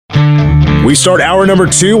We start hour number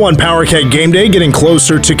 2 on Powercat Game Day, getting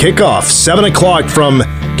closer to kickoff. 7 o'clock from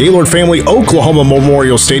Gaylord Family Oklahoma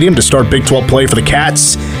Memorial Stadium to start Big 12 play for the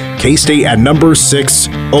Cats. K-State at number 6,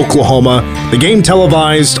 Oklahoma. The game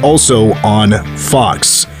televised also on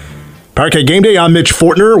Fox. Powercat Game Day, I'm Mitch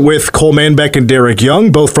Fortner with Cole Manbeck and Derek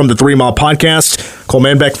Young, both from the 3 Mile Podcast. Cole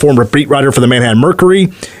Manbeck, former beat writer for the Manhattan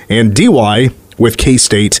Mercury, and DY with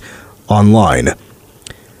K-State Online.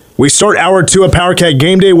 We start hour 2 of Powercat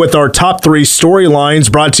Game Day with our top 3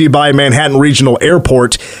 storylines brought to you by Manhattan Regional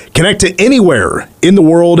Airport. Connect to anywhere in the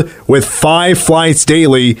world with 5 flights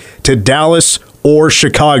daily to Dallas or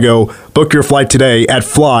Chicago. Book your flight today at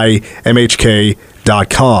flymhk.com.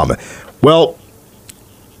 Well,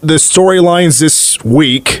 the storylines this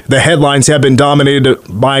week, the headlines have been dominated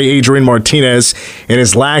by Adrian Martinez and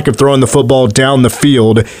his lack of throwing the football down the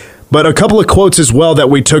field. But a couple of quotes as well that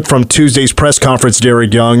we took from Tuesday's press conference,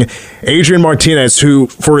 Derek Young. Adrian Martinez, who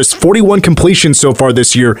for his 41 completions so far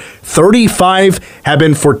this year, 35 have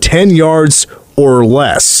been for 10 yards or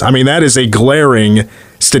less. I mean, that is a glaring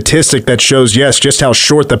statistic that shows, yes, just how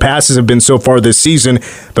short the passes have been so far this season.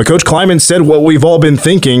 But Coach Kleiman said what we've all been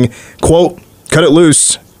thinking, quote, cut it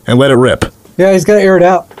loose and let it rip. Yeah, he's got to air it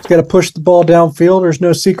out. He's got to push the ball downfield. There's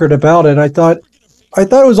no secret about it. I thought it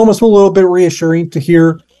was almost a little bit reassuring to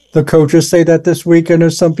hear the coaches say that this week. I know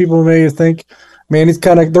some people may think, man,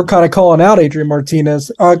 they're kind of calling out Adrian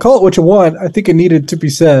Martinez. Call it what you want. I think it needed to be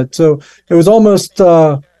said. So it was almost,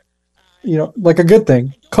 like a good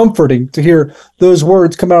thing, comforting to hear those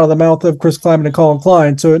words come out of the mouth of Chris Kleiman and Colin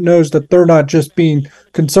Klein. So it knows that they're not just being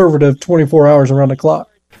conservative 24 hours around the clock.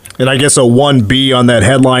 And I guess a 1B on that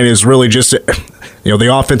headline is really just, the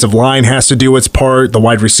offensive line has to do its part. The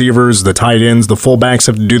wide receivers, the tight ends, the fullbacks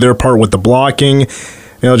have to do their part with the blocking.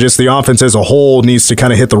 Just the offense as a whole needs to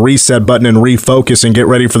kind of hit the reset button and refocus and get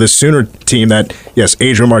ready for the Sooner team that, yes,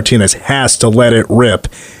 Adrian Martinez has to let it rip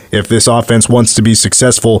if this offense wants to be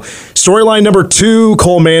successful. Storyline number 2,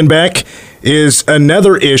 Cole Manbeck, is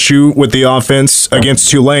another issue with the offense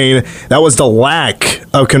against Tulane. That was the lack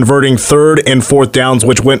of converting 3rd and 4th downs,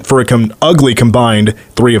 which went for an ugly combined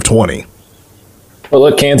 3 of 20. Well,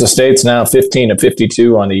 look, Kansas State's now 15 of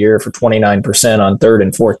 52 on the year for 29% on 3rd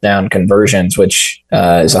and 4th down conversions, which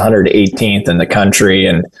is 118th in the country.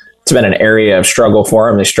 And it's been an area of struggle for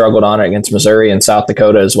them. They struggled on it against Missouri and South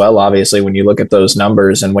Dakota as well, obviously, when you look at those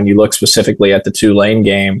numbers. And when you look specifically at the Tulane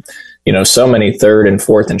game, so many 3rd and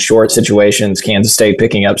 4th and short situations, Kansas State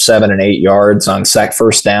picking up 7 and 8 yards on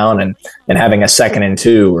first down and having a 2nd and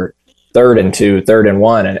 2 or 3rd and 2, 3rd and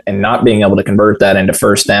 1, and not being able to convert that into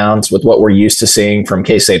first downs with what we're used to seeing from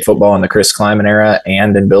K-State football in the Chris Kleiman era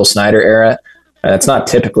and in Bill Snyder era. That's not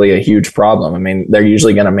typically a huge problem. I mean, they're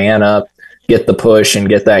usually going to man up, get the push, and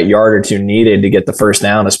get that yard or two needed to get the first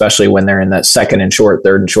down, especially when they're in that 2nd and short,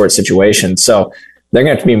 3rd and short situation. So they're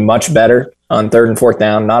going to have to be much better on 3rd and 4th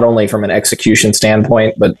down, not only from an execution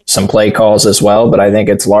standpoint, but some play calls as well. But I think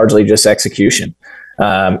it's largely just execution.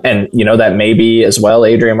 That may be as well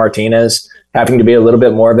Adrian Martinez having to be a little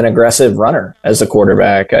bit more of an aggressive runner as a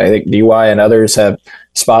quarterback. I think DY and others have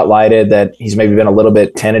spotlighted that he's maybe been a little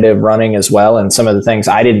bit tentative running as well. And some of the things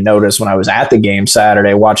I didn't notice when I was at the game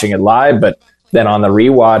Saturday watching it live, but then on the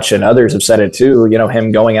rewatch, and others have said it too,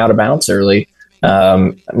 him going out of bounds early,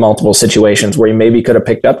 multiple situations where he maybe could have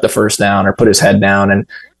picked up the first down or put his head down. And,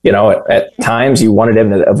 at times you wanted him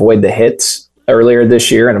to avoid the hits earlier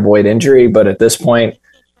this year and avoid injury. But at this point,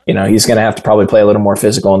 he's going to have to probably play a little more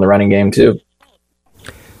physical in the running game too.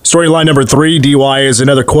 Storyline number 3, DY, is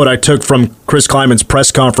another quote I took from Chris Kleiman's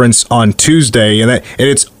press conference on Tuesday, and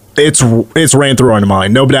it's ran through our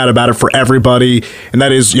mind, no doubt about it for everybody, and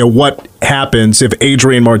that is, what happens if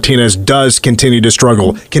Adrian Martinez does continue to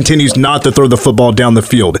struggle, continues not to throw the football down the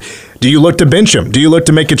field. Do you look to bench him? Do you look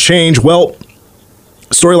to make a change? Well,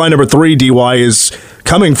 storyline number 3, DY, is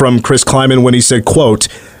coming from Chris Kleiman when he said, quote,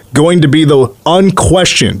 going to be the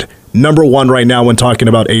unquestioned number 1 right now when talking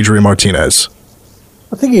about Adrian Martinez.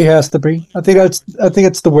 I think he has to be. I think it's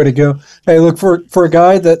the way to go. Hey, look, for a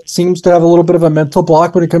guy that seems to have a little bit of a mental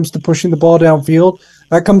block when it comes to pushing the ball downfield,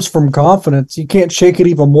 that comes from confidence. You can't shake it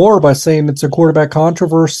even more by saying it's a quarterback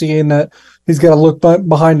controversy and that he's got to look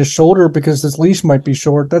behind his shoulder because his leash might be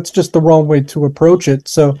short. That's just the wrong way to approach it.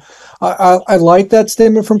 So I like that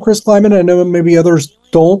statement from Chris Kleiman. I know maybe others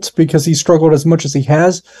don't because he struggled as much as he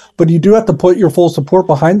has, but you do have to put your full support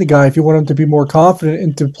behind the guy if you want him to be more confident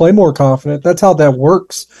and to play more confident. That's how that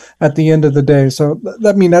works at the end of the day. So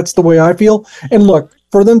that's the way I feel. And look,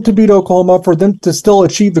 for them to beat Oklahoma, for them to still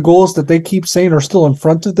achieve the goals that they keep saying are still in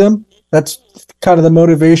front of them, that's kind of the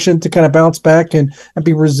motivation to kind of bounce back and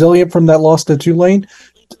be resilient from that loss to Tulane.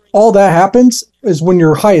 all that happens is when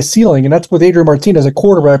you're highest ceiling, and that's with Adrian Martinez, a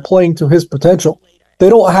quarterback playing to his potential. They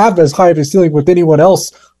don't have as high of a ceiling with anyone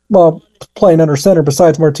else playing under center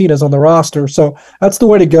besides Martinez on the roster. So that's the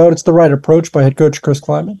way to go. It's the right approach by head coach Chris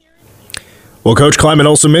Kleiman. Well, Coach Kleiman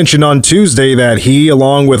also mentioned on Tuesday that he,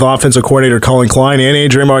 along with offensive coordinator Colin Klein and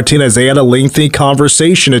Adrian Martinez, they had a lengthy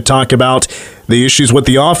conversation to talk about the issues with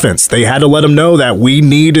the offense. They had to let him know that we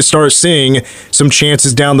need to start seeing some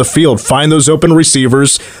chances down the field. Find those open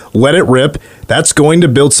receivers, let it rip. That's going to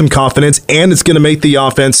build some confidence, and it's going to make the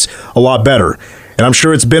offense a lot better. And I'm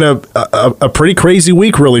sure it's been a pretty crazy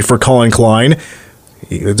week, really, for Colin Klein.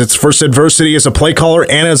 It's first adversity as a play caller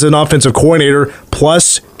and as an offensive coordinator,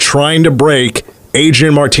 plus trying to break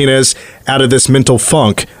Adrian Martinez out of this mental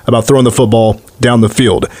funk about throwing the football down the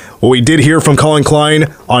field. Well, we did hear from Colin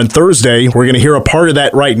Klein on Thursday. We're going to hear a part of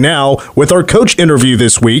that right now with our coach interview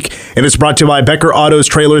this week, and it's brought to you by Becker Autos,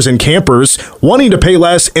 Trailers, and Campers, wanting to pay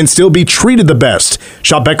less and still be treated the best.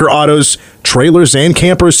 Shop Becker Autos, Trailers, and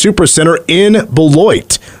Campers Supercenter in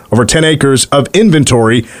Beloit. Over 10 acres of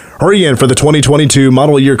inventory. Hurry in for the 2022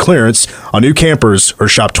 model year clearance on new campers or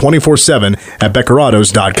shop 24/7 at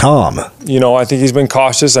BeckerAutos.com. I think he's been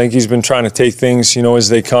cautious. I think he's been trying to take things, as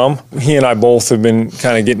they come. He and I both have been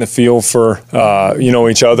kind of getting a feel for,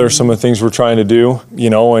 each other, some of the things we're trying to do, I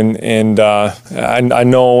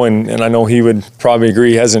know, and I know he would probably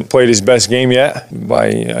agree, he hasn't played his best game yet by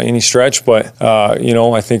any stretch, but,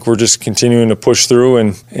 I think we're just continuing to push through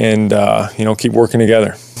and keep working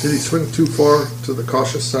together. Did he swing too far to the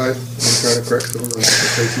cautious side and try to correct some of the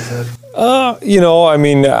mistakes he's had?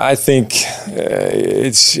 I think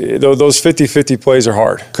it's those 50-50 plays are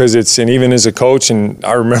hard because and even as a coach, and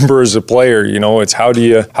I remember as a player, it's how do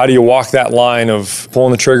you walk that line of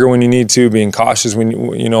pulling the trigger when you need to, being cautious when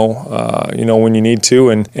when you need to,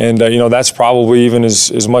 and that's probably even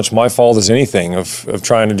as much my fault as anything of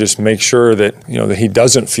trying to just make sure that that he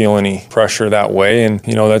doesn't feel any pressure that way, and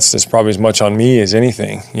that's probably as much on me as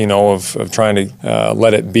anything, of trying to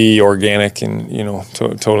let it be organic and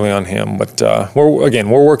totally on him. But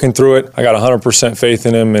we're working through it. I got 100% faith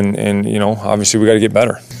in him, and obviously we got to get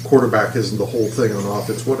better. Quarterback isn't the whole thing on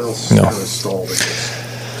offense. What else kind of stalled it?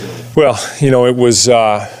 Well, it was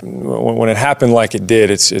when it happened like it did.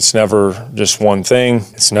 It's never just one thing.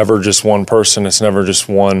 It's never just one person. It's never just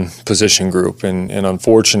one position group. And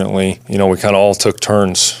unfortunately, we kind of all took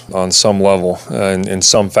turns on some level in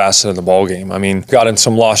some facet of the ball game. I mean, got in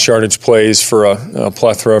some lost yardage plays for a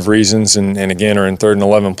plethora of reasons, and again are in 3rd and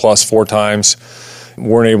 11 plus 4 times.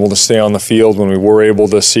 Weren't able to stay on the field when we were able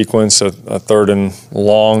to sequence a 3rd and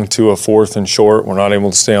long to a 4th and short. We're not able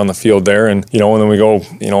to stay on the field there, and and then we go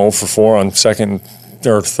 0 for 4 on 2nd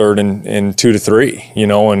or 3rd and 2 to 3.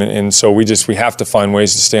 And so we have to find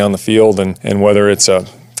ways to stay on the field, and whether it's a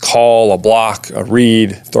call, a block, a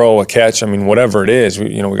read, throw, a catch, whatever it is,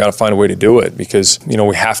 we got to find a way to do it because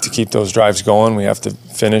we have to keep those drives going. We have to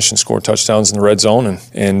finish and score touchdowns in the red zone,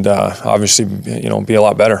 and obviously be a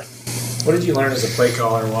lot better. What did you learn as a play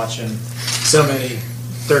caller watching so many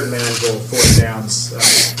 3rd and manageable 4th downs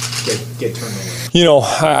get turned away?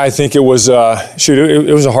 I think it was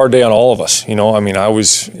it was a hard day on all of us.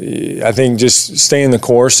 I think just staying the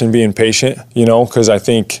course and being patient, because I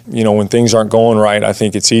think, when things aren't going right, I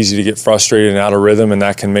think it's easy to get frustrated and out of rhythm, and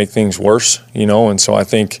that can make things worse, and so I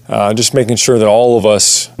think just making sure that all of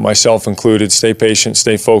us, myself included, stay patient,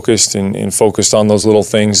 stay focused, and focused on those little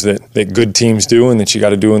things that good teams do and that you got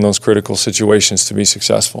to do in those critical situations to be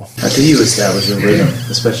successful. How do you establish a rhythm,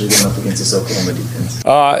 especially going up against this Oklahoma defense?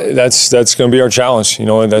 That's going to be our challenge.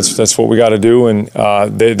 That's what we got to do, and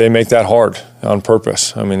they make that hard on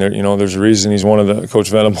purpose. There's a reason he's one of the Coach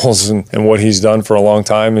Venables, and what he's done for a long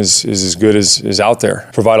time is as good as out there.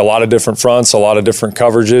 Provide a lot of different fronts, a lot of different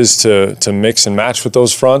coverages to mix and match with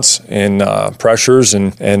those fronts and pressures,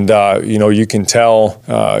 and you can tell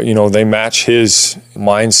they match his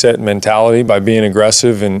mindset and mentality by being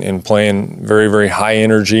aggressive and playing very, very high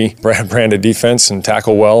energy brand of defense and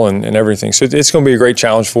tackle well and everything. So it's going to be a great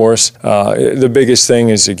challenge for us. The biggest thing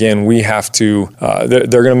is, again, we have to they're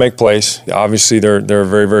going to make plays. Obviously, they're a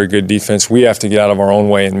very, very good defense. We have to get out of our own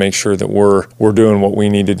way and make sure that we're doing what we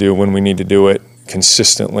need to do when we need to do it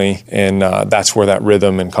consistently, and that's where that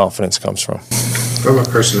rhythm and confidence comes from. From a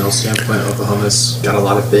personnel standpoint, Oklahoma's got a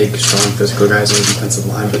lot of big, strong, physical guys on the defensive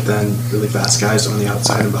line, but then really fast guys on the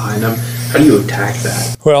outside and behind them. How do you attack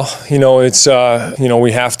that? Well, it's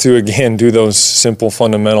we have to again do those simple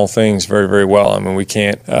fundamental things very, very well. We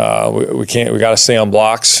can't. We got to stay on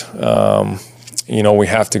blocks. we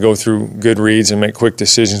have to go through good reads and make quick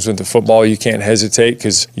decisions with the football. You can't hesitate,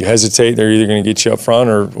 because you hesitate, they're either going to get you up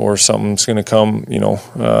front or something's going to come,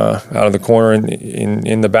 out of the corner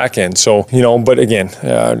in the back end. So, but again,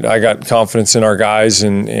 I got confidence in our guys,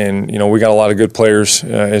 and we got a lot of good players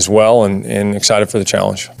as well, and excited for the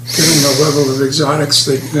challenge. Given the level of exotics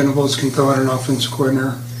that Venables can throw at an offensive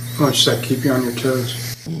coordinator, how much does that keep you on your toes?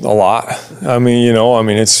 A lot.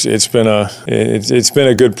 It's been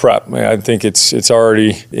a good prep. I think it has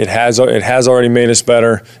already made us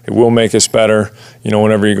better. It will make us better.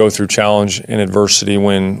 Whenever you go through challenge and adversity,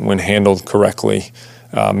 when handled correctly,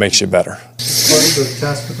 makes you better. Part of the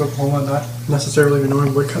task with Oklahoma, not necessarily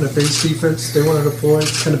knowing what kind of base defense they want to deploy.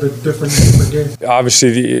 It's kind of a different game.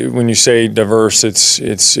 Obviously, when you say diverse,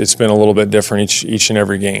 it's been a little bit different each and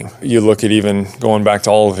every game. You look at even going back to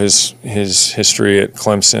all of his history at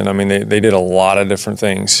Clemson. I mean, they did a lot of different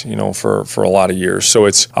things, for a lot of years. So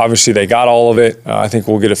it's obviously they got all of it. I think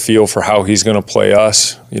we'll get a feel for how he's going to play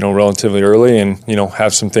us, relatively early, and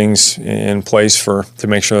have some things in place to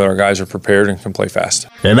make sure that our guys are prepared and can play fast.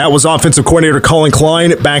 And that was offensive coordinator Colin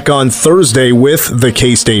Klein back on Thursday with the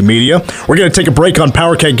K-State media. We're going to take a break on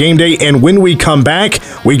Powercat Game Day, and when we come back,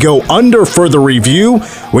 we go under for the review.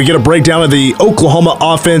 We get a breakdown of the Oklahoma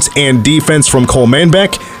offense and defense from Cole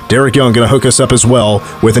Manbeck. Derek Young going to hook us up as well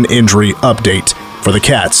with an injury update for the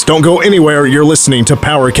Cats. Don't go anywhere. You're listening to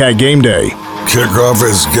Powercat Game Day. Kickoff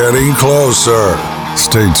is getting closer.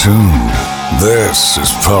 Stay tuned. This is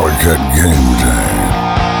Powercat Game Day.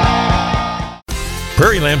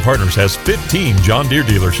 Prairie Land Partners has 15 John Deere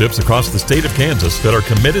dealerships across the state of Kansas that are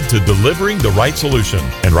committed to delivering the right solution.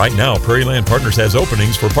 And right now, Prairie Land Partners has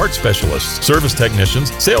openings for parts specialists, service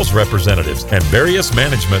technicians, sales representatives, and various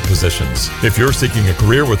management positions. If you're seeking a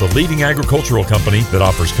career with a leading agricultural company that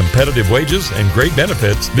offers competitive wages and great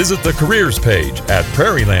benefits, visit the careers page at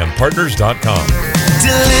prairielandpartners.com.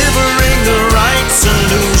 Delivering the right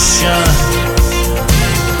solution.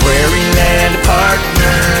 Prairie Land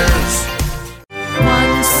Partners.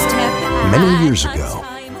 Many years ago,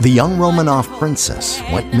 the young Romanov princess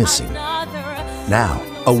went missing. Now,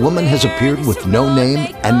 a woman has appeared with no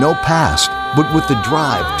name and no past, but with the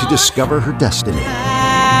drive to discover her destiny.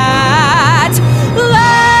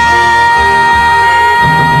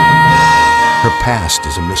 Her past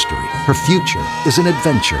is a mystery. Her future is an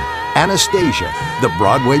adventure. Anastasia, the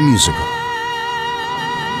Broadway musical.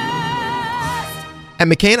 At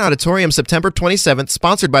McCain Auditorium, September 27th,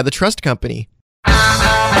 sponsored by the Trust Company.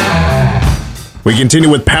 We continue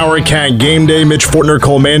with Powercat Game Day. Mitch Fortner,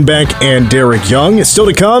 Cole Manbeck, and Derek Young. Still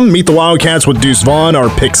to come, meet the Wildcats with Deuce Vaughn, our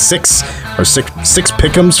pick six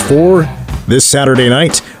pick'ems for this Saturday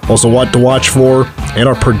night. Also what to watch for, and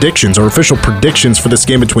our official predictions for this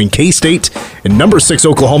game between K-State and number 6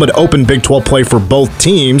 Oklahoma to open Big 12 play for both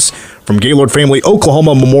teams from Gaylord Family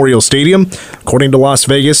Oklahoma Memorial Stadium. According to Las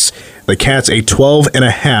Vegas, the Cats a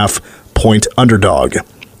 12.5-point underdog.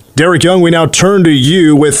 Derek Young, we now turn to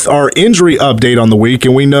you with our injury update on the week,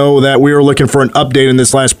 and we know that we were looking for an update in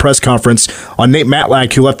this last press conference on Nate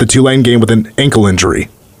Matlack, who left the Tulane game with an ankle injury.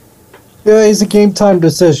 Yeah, he's a game-time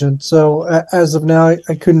decision, so as of now,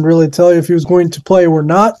 I couldn't really tell you if he was going to play or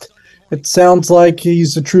not. It sounds like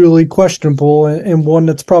he's a truly questionable and one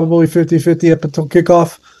that's probably 50-50 up until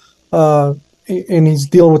kickoff, and he's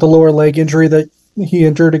dealing with a lower leg injury that he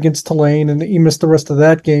injured against Tulane, and he missed the rest of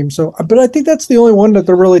that game. So, but I think that's the only one that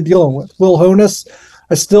they're really dealing with. Will Honus,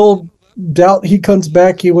 I still doubt he comes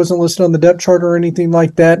back. He wasn't listed on the depth chart or anything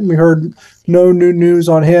like that, and we heard no new news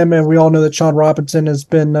on him. And we all know that Sean Robinson has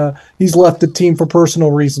been he's left the team for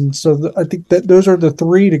personal reasons. So I think that those are the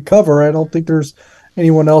three to cover. I don't think there's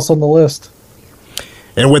anyone else on the list.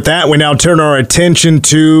 And with that, we now turn our attention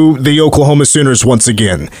to the Oklahoma Sooners once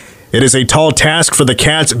again. It is a tall task for the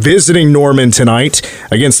Cats visiting Norman tonight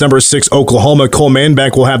against number 6 Oklahoma. Cole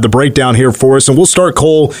Manbeck will have the breakdown here for us, and we'll start,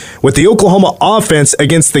 Cole, with the Oklahoma offense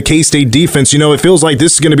against the K-State defense. It feels like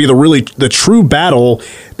this is going to be the true battle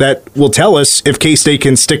that will tell us if K-State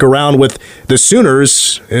can stick around with the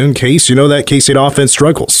Sooners in case, that K-State offense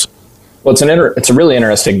struggles. Well, it's a really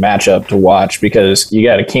interesting matchup to watch because you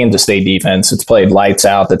got a Kansas State defense that's played lights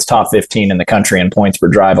out, that's top 15 in the country in points per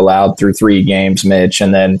drive allowed through 3 games, Mitch.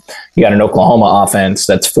 And then you got an Oklahoma offense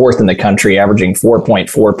that's 4th in the country, averaging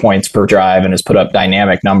 4.4 points per drive, and has put up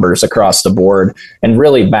dynamic numbers across the board and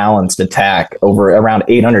really balanced attack, over around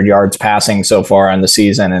 800 yards passing so far in the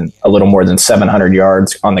season and a little more than 700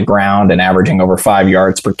 yards on the ground and averaging over 5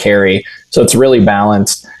 yards per carry. So it's really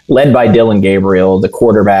balanced. led by Dylan Gabriel, the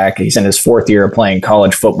quarterback. He's in his fourth year of playing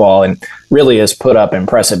college football and really has put up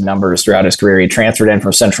impressive numbers throughout his career. He transferred in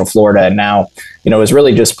from Central Florida and now, has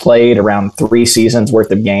really just played around 3 seasons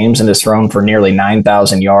worth of games and has thrown for nearly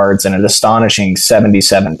 9,000 yards and an astonishing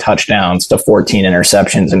 77 touchdowns to 14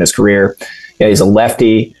 interceptions in his career. He's a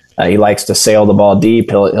lefty. He likes to sail the ball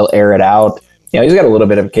deep. He'll air it out. He's got a little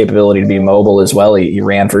bit of capability to be mobile as well. He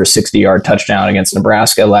ran for a 60-yard touchdown against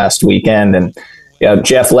Nebraska last weekend. And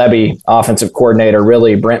Jeff Lebby, offensive coordinator,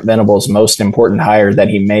 really Brent Venables' most important hire that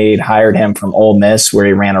he made, hired him from Ole Miss, where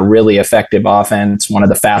he ran a really effective offense, one of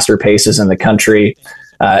the faster paces in the country.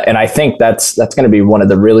 And I think that's going to be one of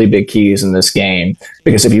the really big keys in this game,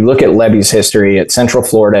 because if you look at Lebby's history at Central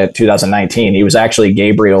Florida in 2019, he was actually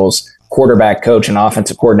Gabriel's quarterback coach and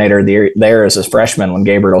offensive coordinator there as a freshman when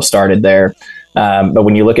Gabriel started there. But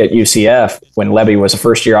when you look at UCF, when Lebby was a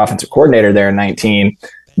first-year offensive coordinator there in 19,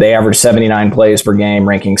 they averaged 79 plays per game,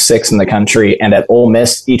 ranking 6th in the country. And at Ole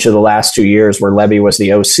Miss, each of the last 2 years where Lebby was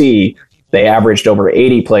the OC, they averaged over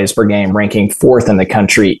 80 plays per game, ranking 4th in the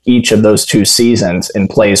country each of those 2 seasons in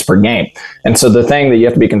plays per game. And so the thing that you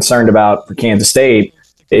have to be concerned about for Kansas State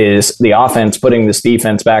is the offense putting this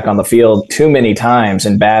defense back on the field too many times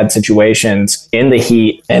in bad situations in the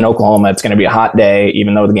heat. In Oklahoma, it's going to be a hot day,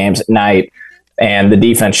 even though the game's at night, and the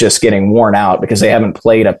defense just getting worn out because they haven't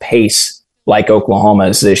played a pace like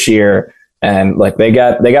Oklahoma's this year. And like they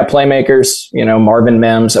got playmakers, Marvin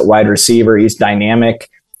Mims at wide receiver. He's dynamic.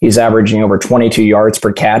 He's averaging over 22 yards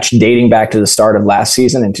per catch, dating back to the start of last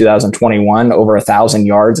season in 2021, over 1,000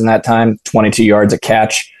 yards in that time, 22 yards a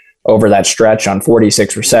catch over that stretch on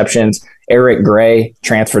 46 receptions. Eric Gray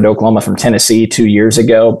transferred to Oklahoma from Tennessee 2 years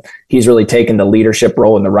ago. He's really taken the leadership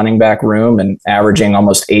role in the running back room and averaging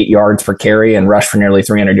almost 8 yards per carry and rushed for nearly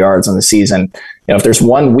 300 yards on the season. If there's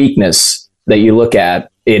one weakness that you look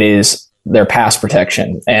at, it is their pass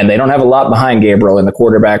protection. And they don't have a lot behind Gabriel in the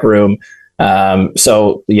quarterback room.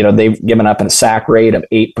 So they've given up a sack rate of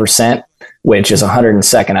 8%, which is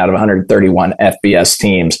 102nd out of 131 FBS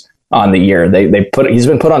teams on the year. He's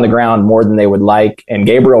been put on the ground more than they would like. And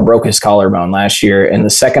Gabriel broke his collarbone last year in the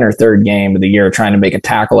second or third game of the year trying to make a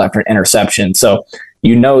tackle after an interception. So they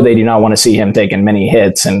do not want to see him taking many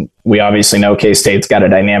hits. And we obviously know K-State's got a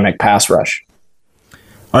dynamic pass rush.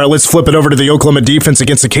 All right, let's flip it over to the Oklahoma defense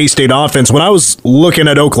against the K-State offense. When I was looking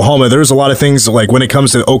at Oklahoma, there's a lot of things like when it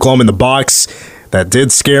comes to Oklahoma in the box that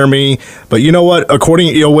did scare me. But you know what?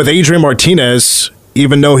 With Adrian Martinez,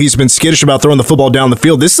 even though he's been skittish about throwing the football down the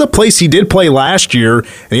field, this is a place he did play last year,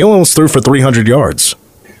 and he almost threw for 300 yards.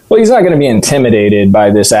 Well, he's not going to be intimidated by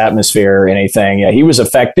this atmosphere or anything. Yeah, he was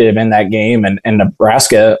effective in that game, and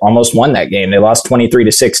Nebraska almost won that game. They lost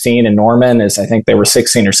 23-16 in Norman, as I think they were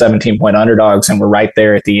 16 or 17-point underdogs, and were right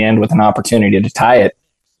there at the end with an opportunity to tie it.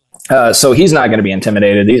 So he's not going to be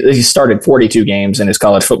intimidated. He started 42 games in his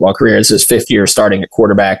college football career. It's his 5th year starting at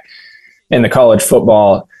quarterback in the college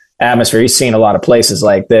football atmosphere. He's seen a lot of places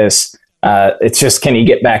like this. It's just, can he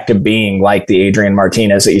get back to being like the Adrian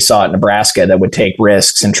Martinez that you saw at Nebraska that would take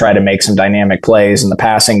risks and try to make some dynamic plays in the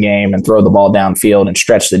passing game and throw the ball downfield and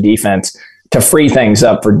stretch the defense to free things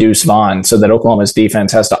up for Deuce Vaughn so that Oklahoma's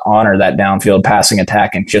defense has to honor that downfield passing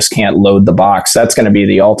attack and just can't load the box. That's going to be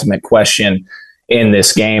the ultimate question in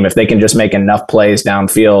this game. If they can just make enough plays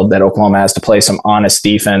downfield that Oklahoma has to play some honest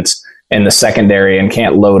defense in the secondary and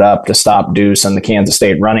can't load up to stop Deuce in the Kansas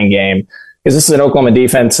State running game. Because this is an Oklahoma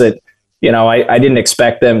defense that, I didn't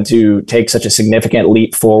expect them to take such a significant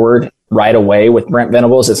leap forward right away with Brent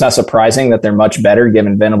Venables. It's not surprising that they're much better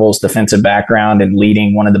given Venables' defensive background and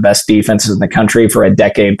leading one of the best defenses in the country for a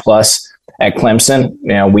decade plus at Clemson.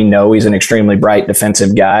 We know he's an extremely bright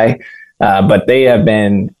defensive guy, but they have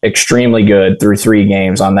been extremely good through 3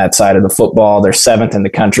 games on that side of the football. They're 7th in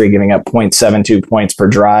the country, giving up 0.72 points per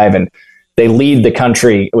drive, and they lead the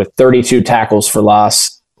country with 32 tackles for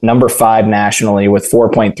loss, number 5 nationally with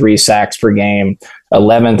 4.3 sacks per game,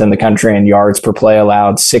 11th in the country in yards per play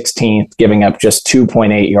allowed, 16th, giving up just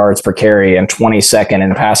 2.8 yards per carry, and 22nd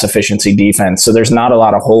in pass efficiency defense. So there's not a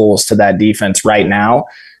lot of holes to that defense right now.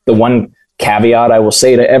 The one caveat I will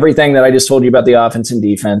say to everything that I just told you about the offense and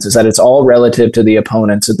defense is that it's all relative to the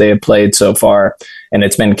opponents that they have played so far. And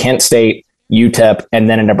it's been Kent State, UTEP, and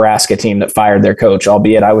then a Nebraska team that fired their coach,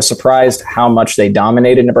 albeit I was surprised how much they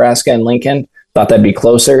dominated Nebraska and Lincoln. Thought that'd be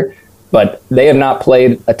closer, but they have not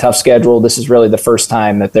played a tough schedule. This is really the first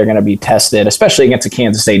time that they're going to be tested, especially against a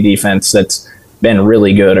Kansas State defense that's been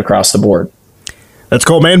really good across the board. That's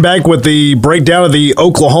Cole Manback with the breakdown of the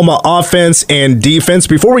Oklahoma offense and defense.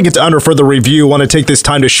 Before we get to under further review, I want to take this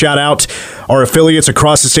time to shout out our affiliates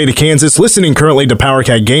across the state of Kansas, listening currently to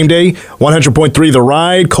Powercat Game Day, 100.3 The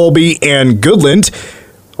Ride, Colby, and Goodland.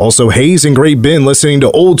 Also, Hayes and Great Bend listening to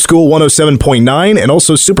Old School 107.9 and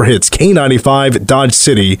also Super Hits K95, Dodge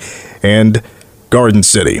City, and Garden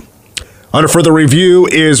City. Under Further Review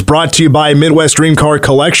is brought to you by Midwest Dream Car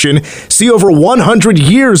Collection. See over 100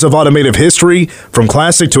 years of automotive history, from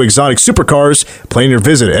classic to exotic supercars. Plan your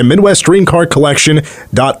visit at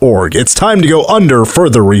MidwestDreamCarCollection.org. It's time to go under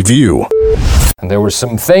Further Review. And there were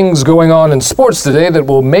some things going on in sports today that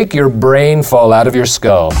will make your brain fall out of your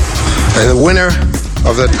skull. And the winner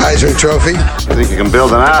of the Heisman Trophy. I think you can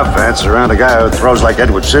build an offense around a guy who throws like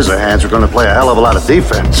Edward Scissorhands. We're going to play a hell of a lot of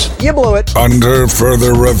defense. You blew it. Under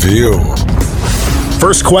Further Review.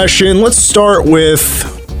 First question, let's start with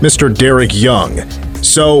Mr. Derek Young.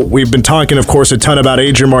 So we've been talking, of course, a ton about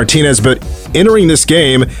Adrian Martinez, but entering this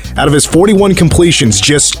game, out of his 41 completions,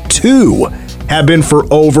 just 2 have been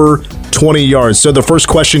for over 20 yards. So the first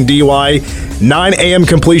question, DY, 9 AM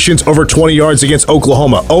completions over 20 yards against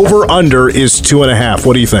Oklahoma. Over, under is 2.5.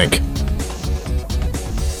 What do you think?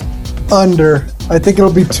 Under. I think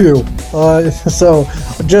it'll be 2. So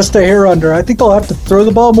just a hair under. I think they'll have to throw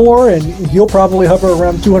the ball more, and he'll probably hover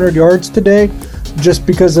around 200 yards today just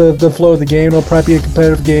because of the flow of the game. It'll probably be a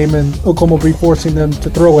competitive game, and Oklahoma will be forcing them to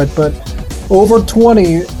throw it. But over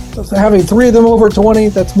 20, having 3 of them over 20,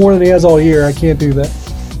 that's more than he has all year. I can't do that.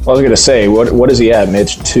 Well, I was going to say, what is he at,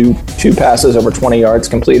 Mitch? Two passes over 20 yards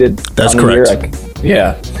completed? That's correct.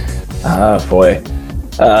 Yeah. Boy.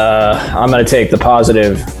 I'm going to take the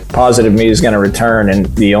positive. Positive me is going to return, and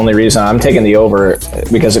the only reason I'm taking the over,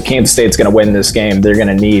 because if Kansas State's going to win this game, they're going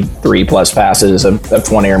to need 3+ passes of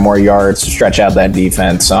 20 or more yards to stretch out that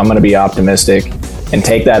defense. So I'm going to be optimistic and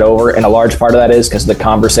take that over. And a large part of that is because of the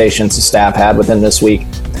conversations the staff had with him this week.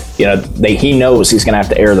 You know, he knows he's going to have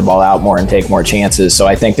to air the ball out more and take more chances. So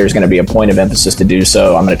I think there's going to be a point of emphasis to do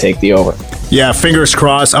so. I'm going to take the over. Yeah, fingers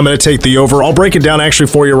crossed. I'm going to take the over. I'll break it down actually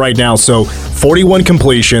for you right now. So 41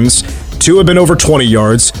 completions, 2 have been over 20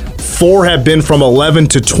 yards, 4 have been from 11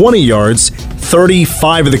 to 20 yards,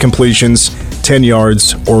 35 of the completions, 10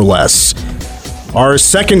 yards or less. Our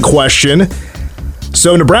second question.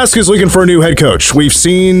 So Nebraska's looking for a new head coach. We've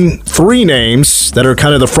seen 3 names that are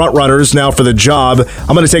kind of the front runners now for the job.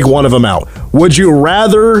 I'm going to take one of them out. Would you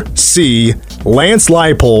rather see Lance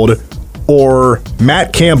Leipold or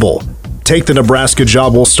Matt Campbell take the Nebraska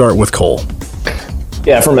job? We'll start with Cole.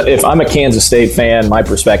 Yeah, if I'm a Kansas State fan, my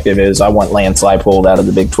perspective is I want Lance Leipold out of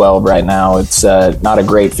the Big 12 right now. It's not a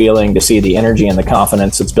great feeling to see the energy and the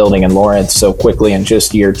confidence that's building in Lawrence so quickly in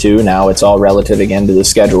just year 2. Now it's all relative again to the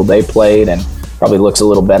schedule they played, and probably looks a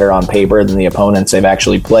little better on paper than the opponents they've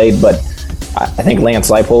actually played. But I think Lance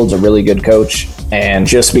Leipold's a really good coach. And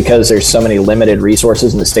just because there's so many limited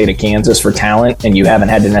resources in the state of Kansas for talent, and you haven't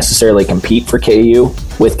had to necessarily compete for KU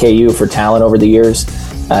for talent over the years,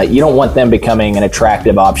 you don't want them becoming an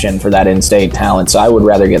attractive option for that in-state talent. So I would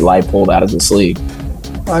rather get Leipold out of this league.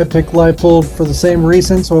 I picked Leipold for the same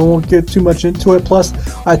reason, so I won't get too much into it. Plus,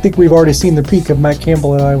 I think we've already seen the peak of Matt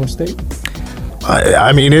Campbell at Iowa State.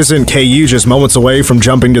 I mean, isn't KU just moments away from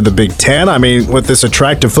jumping to the Big Ten? I mean, with this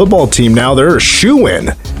attractive football team now, they're a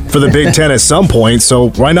shoo-in for the Big Ten at some point, so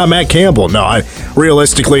why not Matt Campbell? No,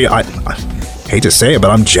 realistically, I hate to say it, but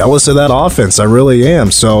I'm jealous of that offense. I really am.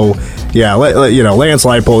 So, yeah, Lance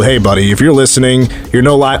Leipold, hey, buddy, if you're listening, you're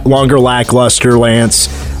no longer lackluster, Lance.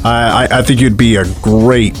 I think you'd be a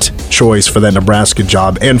great choice for that Nebraska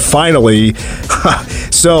job. And finally,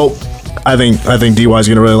 so I think DY is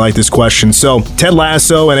going to really like this question. So Ted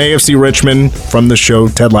Lasso and AFC Richmond from the show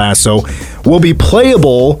Ted Lasso will be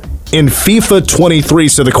playable in FIFA 23.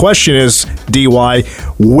 So the question is, DY,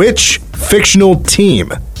 which fictional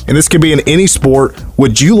team, and this could be in any sport,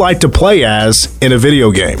 would you like to play as in a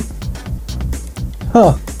video game?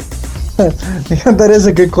 Huh. That is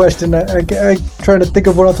a good question. I try to think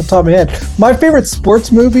of one off the top of my head. My favorite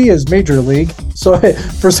sports movie is Major League. So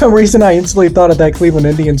for some reason, I instantly thought of that Cleveland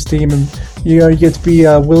Indians team, and you get to be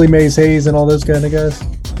Willie Mays Hayes and all those kind of guys.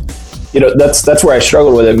 That's where I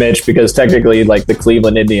struggled with it, Mitch, because technically, like the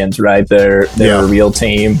Cleveland Indians, right? They're a real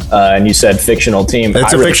team, and you said fictional team.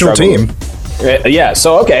 It's a fictional team. Yeah.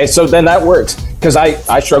 So then that works, because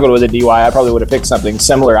I struggled with a DY. I probably would have picked something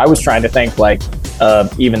similar. I was trying to think like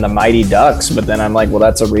even the Mighty Ducks, but then I'm like, well,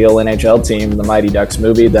 that's a real NHL team, the Mighty Ducks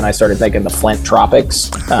movie. Then I started thinking the Flint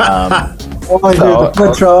Tropics. I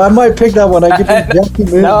might pick that one.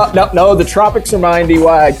 No, the Tropics are mine,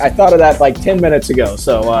 DY. I thought of that like 10 minutes ago.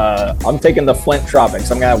 So I'm taking the Flint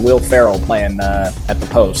Tropics. I'm going to have Will Ferrell playing at the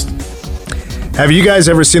post. Have you guys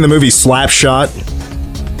ever seen the movie Slapshot?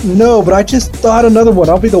 No, but I just thought another one.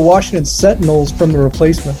 I'll be the Washington Sentinels from The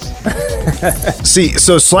Replacements. See,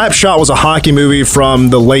 so Slapshot was a hockey movie from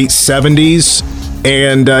the late 70s.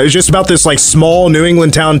 And it was just about this like small New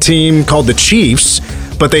England town team called the Chiefs.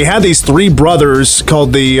 But they had these three brothers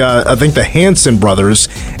called I think the Hanson brothers,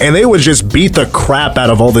 and they would just beat the crap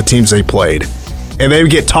out of all the teams they played. And they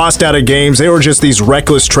would get tossed out of games. They were just these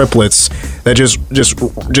reckless triplets that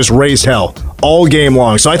just raised hell all game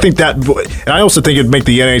long. So I think that, and I also think it'd make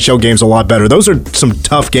the NHL games a lot better. Those are some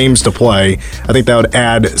tough games to play. I think that would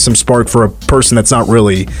add some spark for a person that's not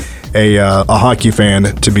really a hockey fan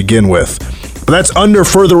to begin with. But that's under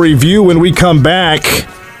further review. When we come back,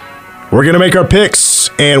 we're going to make our picks.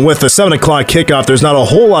 And with the 7 o'clock kickoff, there's not a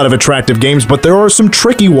whole lot of attractive games, but there are some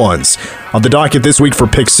tricky ones. On the docket this week for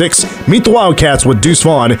Pick 6, Meet the Wildcats with Deuce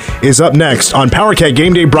Vaughn is up next on Powercat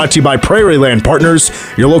Game Day, brought to you by Prairie Land Partners,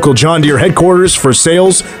 your local John Deere headquarters for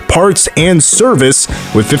sales, parts, and service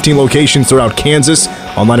with 15 locations throughout Kansas.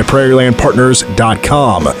 Online at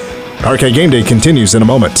prairielandpartners.com. Powercat Game Day continues in a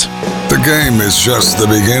moment. The game is just the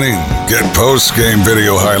beginning. Get post-game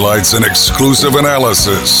video highlights and exclusive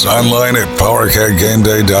analysis online at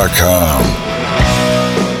PowerCatGameDay.com.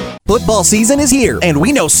 Football season is here, and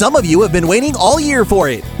we know some of you have been waiting all year for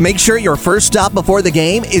it. Make sure your first stop before the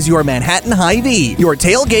game is your Manhattan Hy-Vee, your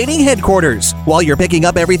tailgating headquarters. While you're picking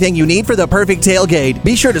up everything you need for the perfect tailgate,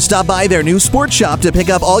 be sure to stop by their new sports shop to pick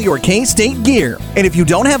up all your K-State gear. And if you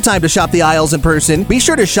don't have time to shop the aisles in person, be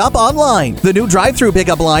sure to shop online. The new drive-thru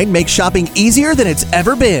pickup line makes shopping easier than it's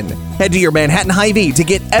ever been. Head to your Manhattan Hy-Vee to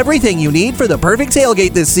get everything you need for the perfect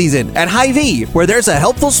tailgate this season at Hy-Vee, where there's a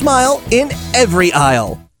helpful smile in every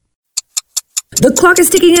aisle. The clock is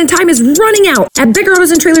ticking and time is running out. At Becker Autos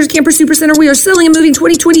and Trailers Camper Supercenter, we are selling and moving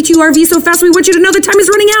 2022 RVs so fast we want you to know the time is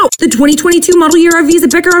running out. The 2022 model year RVs at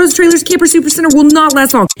Becker Autos and Trailers Camper Supercenter will not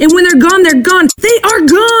last long. And when they're gone, they're gone. They are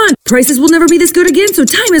gone. Prices will never be this good again, so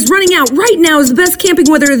time is running out. Right now is the best camping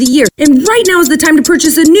weather of the year. And right now is the time to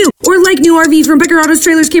purchase a new or like new RV from Becker Autos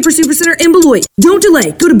Trailers Camper Supercenter in Beloit. Don't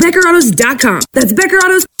delay. Go to BeckerAutos.com. That's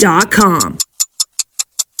BeckerAutos.com.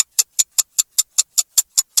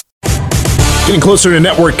 Getting closer to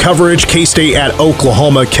network coverage, K-State at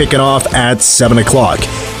Oklahoma kicking off at 7 o'clock.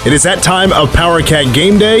 It is that time of Powercat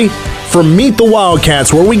Game Day for Meet the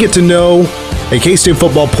Wildcats, where we get to know a K-State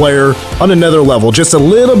football player on another level, just a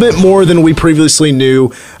little bit more than we previously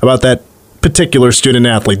knew about that particular student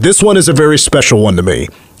athlete. This one is a very special one to me.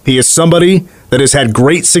 He is somebody that has had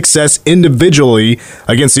great success individually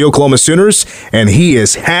against the Oklahoma Sooners, and he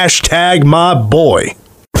is hashtag my boy.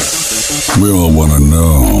 We all want to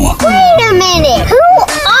know. Wait a minute. Who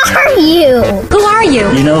are you? Who are you?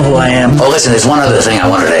 You know who I am. Oh, listen, there's one other thing I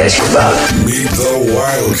wanted to ask you about. Meet the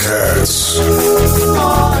Wildcats.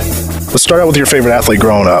 Let's start out with your favorite athlete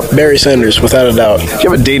growing up. Barry Sanders, without a doubt. Do you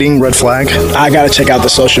have a dating red flag? I got to check out the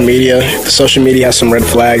social media. The social media has some red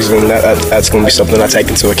flags, and that's going to be something I take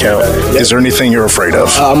into account. Is there anything you're afraid of?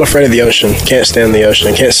 I'm afraid of the ocean. Can't stand the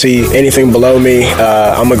ocean. Can't see anything below me.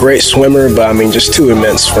 I'm a great swimmer, but I mean, just too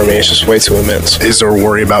immense for me. It's just way too immense. Is there a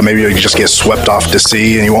worry about maybe you just get swept off to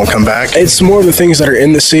sea and you won't come back? It's more of the things that are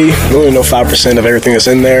in the sea. I only know 5% of everything that's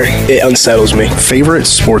in there. It unsettles me. Favorite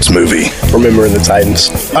sports movie? Remembering the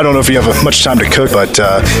Titans. I don't know if you have much time to cook, but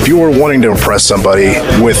if you were wanting to impress somebody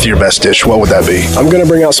with your best dish, what would that be? I'm going to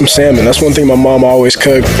bring out some salmon. That's one thing my mom always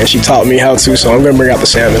cooked, and she taught me how to, so I'm going to bring out the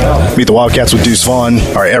salmon. Meet the Wildcats with Deuce Vaughn.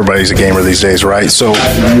 All right, everybody's a gamer these days, right? So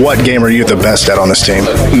what game are you the best at on this team?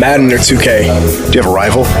 Madden or 2K. Do you have a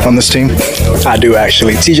rival on this team? I do,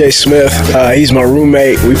 actually. TJ Smith, he's my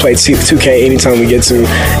roommate. We play 2K anytime we get to,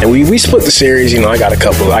 and we split the series. You know, I got a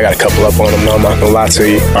couple up on him. No, I'm not going to lie to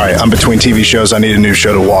you. All right, I'm between TV shows. I need a new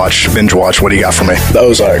show to watch, binge watch. What do you got for me? The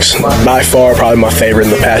Ozarks. By far, probably my favorite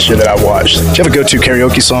in the past year that I've watched. Do you have a go-to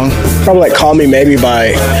karaoke song? Probably like Call Me Maybe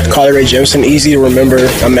by Carly Rae Jepsen. Easy to remember.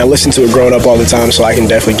 I mean, I listen to it growing up all the time, so I can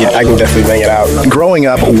definitely bang it out. Growing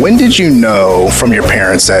up, when did you know from your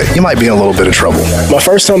parents that you might be in a little bit of trouble? My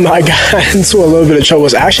first time I got into a little bit of trouble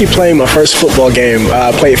was actually playing my first football game.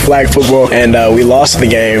 I played flag football, and we lost the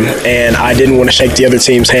game, and I didn't want to shake the other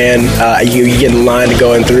team's hand. You get in line to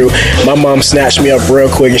go in through. My mom snatched me up real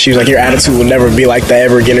quick, and she was like, your attitude will never be like that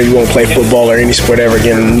ever again, or you won't play football or any sport ever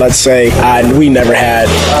again. And let's say we never had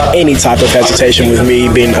any type of hesitation with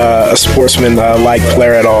me being a sportsman-like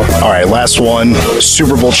player at all. All right, last one.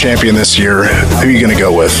 Super Bowl champion this year. Who are you going to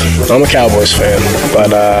go with? I'm a Cowboys fan,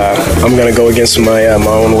 but I'm going to go against my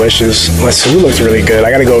own wishes. We looked really good.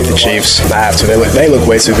 I got to go with the Chiefs. I have to. They look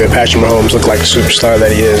way too good. Patrick Mahomes looked like a superstar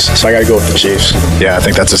that he is, so I got to go with the Chiefs. Yeah, I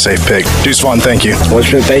think that's a safe pick. Deuce Vaughn, thank you.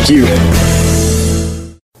 Thank you.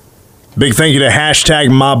 Big thank you to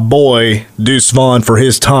hashtag my boy Deuce Vaughn for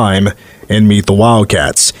his time and Meet the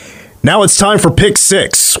Wildcats. Now it's time for Pick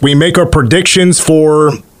 6. We make our predictions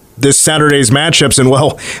for this Saturday's matchups. And,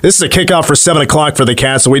 well, this is a kickoff for 7 o'clock for the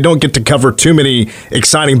Cats, so we don't get to cover too many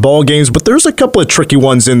exciting ball games, but there's a couple of tricky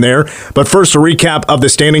ones in there. But first, a recap of the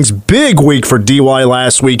standings. Big week for DY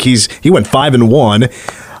last week. He went 5-1.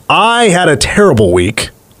 I had a terrible week,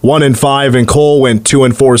 1-5, and Cole went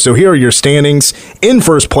 2-4. So here are your standings. In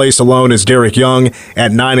first place alone is Derek Young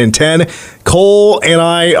at 9-10. Cole and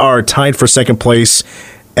I are tied for second place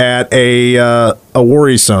at a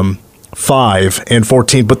worrisome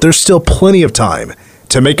 5-14. But there's still plenty of time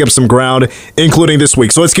to make up some ground, including this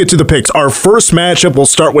week. So let's get to the picks. Our first matchup will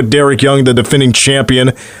start with Derek Young, the defending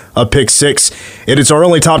champion of Pick 6. It is our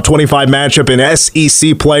only top 25 matchup in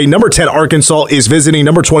SEC play. Number 10, Arkansas, is visiting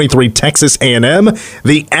number 23, Texas A&M.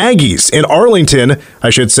 The Aggies in Arlington, I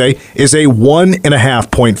should say, is a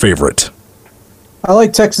 1.5 point favorite. I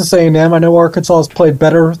like Texas A&M. I know Arkansas has played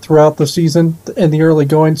better throughout the season in the early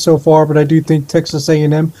going so far, but I do think Texas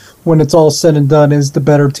A&M, when it's all said and done, is the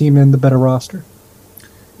better team and the better roster.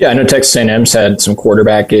 Yeah, I know Texas A&M's had some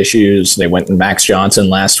quarterback issues. They went with Max Johnson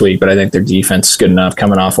last week, but I think their defense is good enough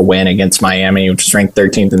coming off a win against Miami, which is ranked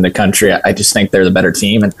 13th in the country. I just think they're the better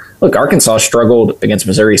team. And look, Arkansas struggled against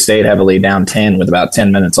Missouri State heavily, down 10 with about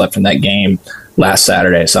 10 minutes left in that game last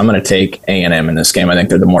Saturday. So I'm going to take A&M in this game. I think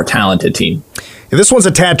they're the more talented team. Yeah, this one's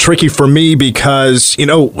a tad tricky for me because,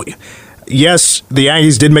 yes, the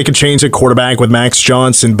Aggies did make a change at quarterback with Max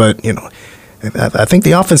Johnson, but, I think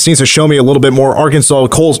the offense needs to show me a little bit more. Arkansas,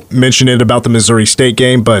 Cole mentioned it about the Missouri State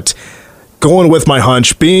game, but going with my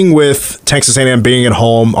hunch, being with Texas A&M being at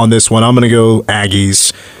home on this one, I'm going to go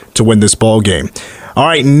Aggies to win this ball game. All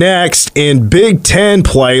right, next in Big Ten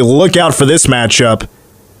play, look out for this matchup.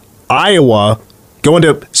 Iowa going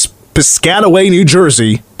to Piscataway, New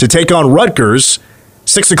Jersey to take on Rutgers.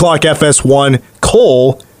 6 o'clock FS1.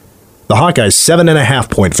 Cole, the Hawkeyes,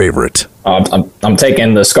 7.5 point favorite. I'm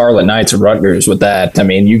taking the Scarlet Knights of Rutgers with that. I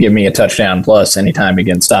mean, you give me a touchdown plus anytime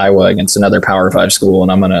against Iowa, against another Power 5 school,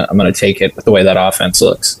 and I'm gonna take it with the way that offense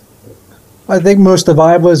looks. I think most of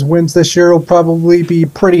Iowa's wins this year will probably be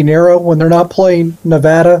pretty narrow when they're not playing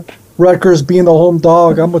Nevada. Rutgers being the home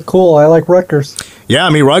dog, I'm with Cole. I like Rutgers. Yeah, I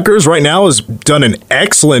mean, Rutgers right now has done an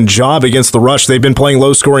excellent job against the rush. They've been playing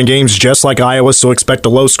low-scoring games just like Iowa, so expect a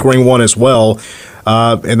low-scoring one as well.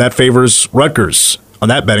 And that favors Rutgers on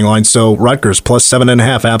that betting line. So Rutgers plus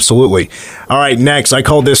 7.5, absolutely. All right, next, I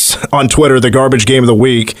called this on Twitter the garbage game of the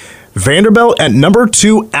week. Vanderbilt at number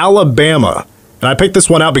 2, Alabama. And I picked this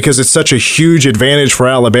one out because it's such a huge advantage for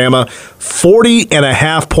Alabama.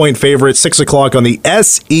 40.5 point favorite, 6 o'clock on the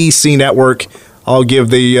SEC network. I'll give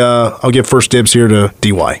first dibs here to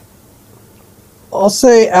DY. I'll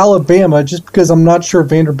say Alabama just because I'm not sure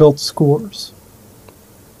Vanderbilt scores.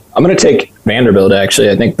 I'm going to take Vanderbilt, actually.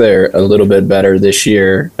 I think they're a little bit better this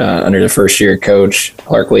year under the first-year coach,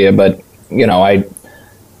 Clark Lea. But,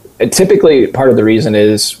 typically part of the reason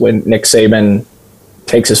is when Nick Saban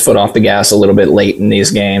takes his foot off the gas a little bit late in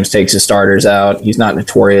these games, takes his starters out. He's not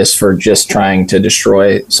notorious for just trying to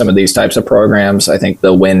destroy some of these types of programs. I think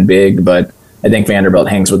they'll win big, but I think Vanderbilt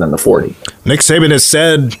hangs within the 40. Nick Saban has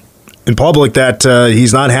said in public that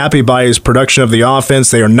he's not happy by his production of the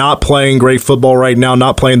offense. They are not playing great football right now,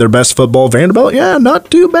 not playing their best football. Vanderbilt, yeah,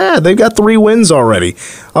 not too bad. They've got 3 wins already.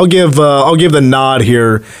 I'll give the nod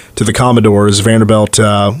here to the Commodores. Vanderbilt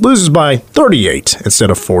loses by 38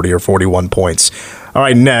 instead of 40 or 41 points. All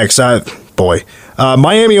right, next,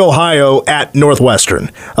 Miami, Ohio at Northwestern.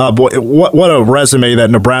 What a resume that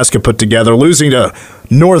Nebraska put together, losing to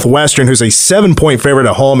Northwestern, who's a 7-point favorite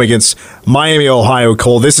at home against Miami, Ohio.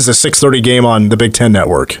 Cole, this is a 6:30 game on the Big Ten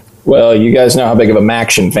Network. Well, you guys know how big of a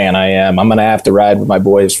Maction fan I am. I'm going to have to ride with my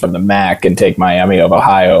boys from the MAC and take Miami of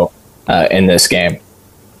Ohio in this game.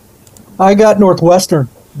 I got Northwestern.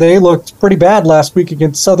 They looked pretty bad last week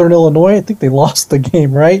against Southern Illinois. I think they lost the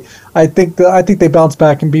game, right? I think they bounced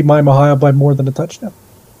back and beat Miami, Ohio by more than a touchdown.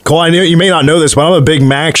 Cole, I know you may not know this, but I'm a big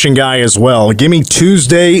Maction guy as well. Give me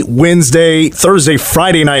Tuesday, Wednesday, Thursday,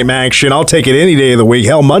 Friday night Maction. I'll take it any day of the week.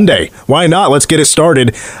 Hell, Monday. Why not? Let's get it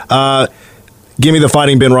started. Give me the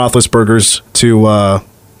Fighting Ben Roethlisbergers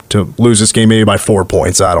to lose this game maybe by 4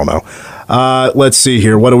 points. I don't know. Let's see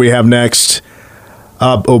here. What do we have next?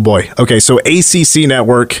 Oh, boy. Okay, so ACC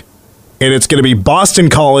Network, and it's going to be Boston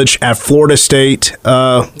College at Florida State.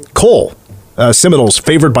 Cole, Seminoles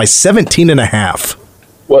favored by 17.5.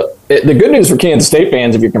 Well, the good news for Kansas State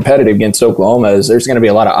fans, if you're competitive against Oklahoma, is there's going to be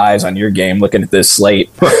a lot of eyes on your game looking at this slate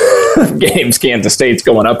of games Kansas State's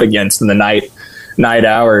going up against in the night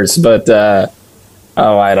hours. But,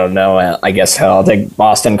 I don't know. I guess I'll take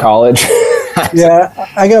Boston College. Yeah,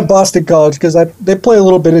 I got Boston College because they play a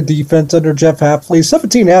little bit of defense under Jeff Hafley.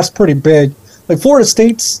 17.5 is pretty big. Like Florida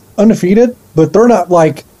State's undefeated, but they're not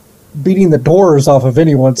like beating the doors off of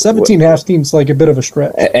anyone. 17.5 seems like a bit of a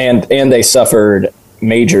stretch. And they suffered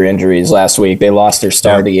major injuries last week. They lost their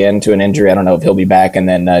star DN to an injury. I don't know if he'll be back. And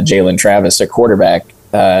then Jalen Travis, their quarterback,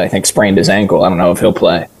 I think sprained his ankle. I don't know if he'll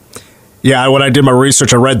play. Yeah, when I did my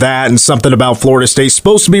research, I read that and something about Florida State.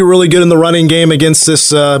 Supposed to be really good in the running game against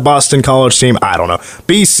this Boston College team. I don't know.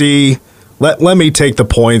 BC, let me take the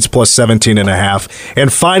points plus 17.5.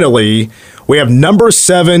 And finally, we have number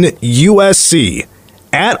 7 USC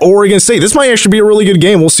at Oregon State. This might actually be a really good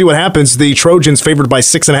game. We'll see what happens. The Trojans favored by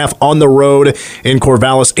 6.5 on the road in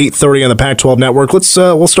Corvallis, 8:30 on the Pac-12 network.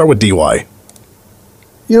 We'll start with DY.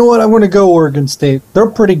 You know what? I want to go Oregon State. They're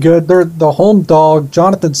pretty good. They're the home dog.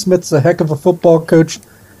 Jonathan Smith's a heck of a football coach,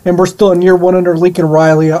 and we're still in year 1 under Lincoln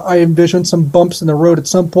Riley. I envision some bumps in the road at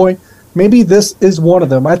some point. Maybe this is one of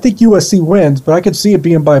them. I think USC wins, but I could see it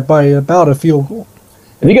being by about a field goal.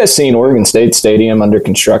 Have you guys seen Oregon State Stadium under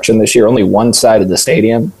construction this year? Only one side of the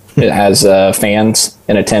stadium it has fans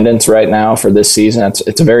in attendance right now for this season.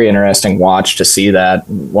 It's a very interesting watch to see that,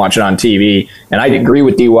 watch it on TV. And I agree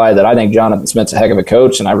with DY that I think Jonathan Smith's a heck of a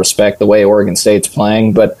coach, and I respect the way Oregon State's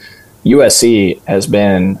playing. But USC has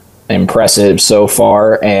been impressive so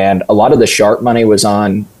far, and a lot of the sharp money was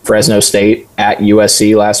on Fresno State at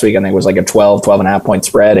USC last week. I think it was like a 12.5 point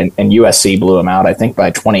spread, and USC blew them out, I think,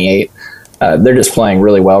 by 28. They're just playing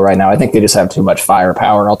really well right now. I think they just have too much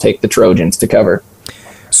firepower. I'll take the Trojans to cover.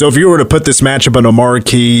 So if you were to put this matchup on a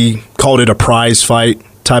marquee, called it a prize fight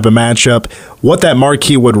type of matchup, what that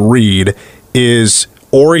marquee would read is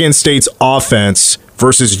Oregon State's offense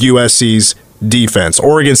versus USC's defense.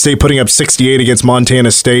 Oregon State putting up 68 against Montana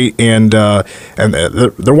State, and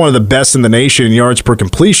they're one of the best in the nation in yards per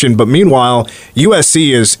completion. But meanwhile,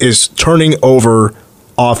 USC is turning over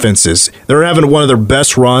offenses. They're having one of their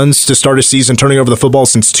best runs to start a season, turning over the football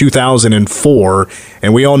since 2004,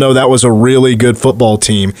 and we all know that was a really good football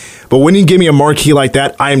team. But when you give me a marquee like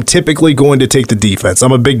that, I'm typically going to take the defense.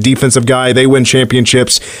 I'm a big defensive guy. They win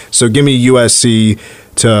championships, so give me USC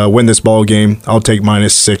to win this ball game. I'll take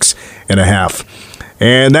minus 6.5.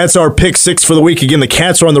 And that's our pick 6 for the week. Again, the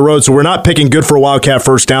Cats are on the road, so we're not picking good for Wildcat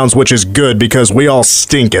first downs, which is good because we all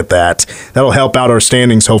stink at that. That'll help out our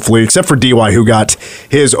standings, hopefully, except for DY, who got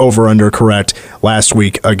his over-under correct last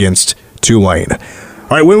week against Tulane. All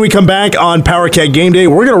right, when we come back on Powercat Game Day,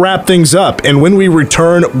 we're going to wrap things up. And when we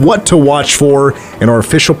return, what to watch for in our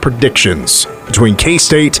official predictions between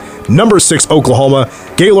K-State, number 6 Oklahoma,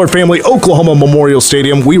 Gaylord Family, Oklahoma Memorial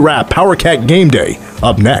Stadium. We wrap Powercat Game Day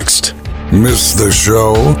up next. Miss the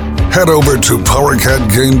show? Head over to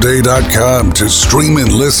PowerCatGameDay.com to stream and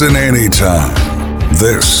listen anytime.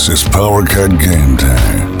 This is Powercat Game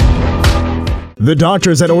Day. The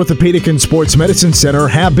doctors at Orthopedic and Sports Medicine Center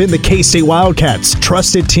have been the K-State Wildcats'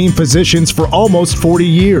 trusted team physicians for almost 40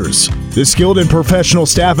 years. The skilled and professional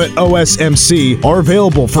staff at OSMC are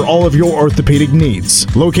available for all of your orthopedic needs.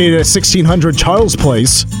 Located at 1600 Charles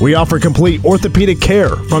Place, we offer complete orthopedic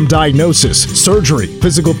care from diagnosis, surgery,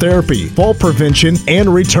 physical therapy, fall prevention,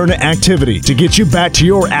 and return to activity to get you back to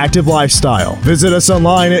your active lifestyle. Visit us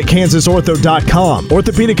online at kansasortho.com.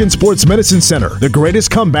 Orthopedic and Sports Medicine Center. The greatest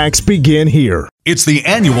comebacks begin here. It's the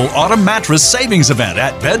annual Autumn Mattress Savings Event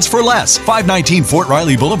at Beds for Less, 519 Fort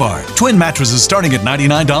Riley Boulevard. Twin mattresses starting at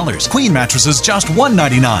 $99. Queen mattresses just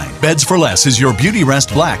 $199. Beds for Less is your Beauty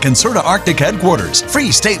Rest Black and Serta Arctic headquarters. Free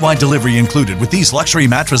statewide delivery included with these luxury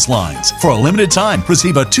mattress lines. For a limited time,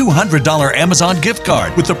 receive a $200 Amazon gift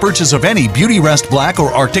card with the purchase of any Beauty Rest Black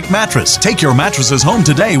or Arctic mattress. Take your mattresses home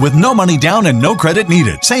today with no money down and no credit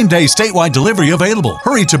needed. Same day statewide delivery available.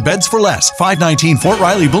 Hurry to Beds for Less, 519 Fort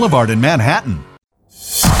Riley Boulevard in Manhattan.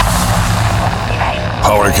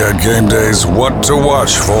 Powercat Game Day's What to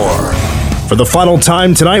Watch For. For the final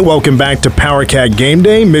time tonight, welcome back to Powercat Game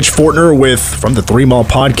Day. Mitch Fortner from the 3 Mile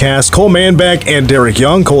Podcast, Cole Manbeck and Derek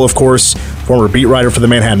Young. Cole, of course, former beat writer for the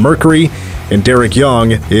Manhattan Mercury, and Derek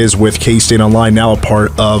Young is with K-State Online, now a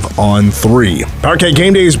part of On 3. Powercat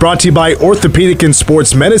Game Day is brought to you by Orthopedic and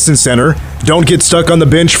Sports Medicine Center. Don't get stuck on the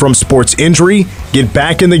bench from sports injury. Get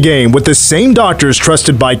back in the game with the same doctors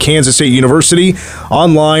trusted by Kansas State University,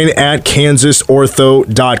 online at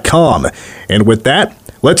kansasortho.com. And with that,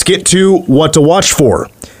 let's get to what to watch for.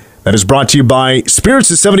 That is brought to you by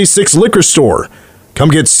Spirits at 76 Liquor Store. Come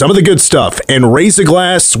get some of the good stuff and raise a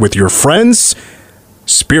glass with your friends.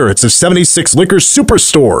 Spirits of 76 Liquor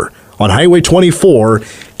Superstore on Highway 24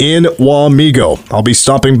 in Wamego. I'll be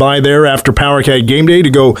stopping by there after Powercat Game Day to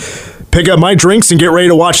go pick up my drinks and get ready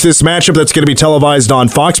to watch this matchup that's going to be televised on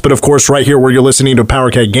Fox. But of course, right here where you're listening to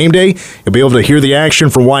Powercat Game Day, you'll be able to hear the action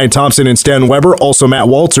from Wyatt Thompson and Stan Weber, also Matt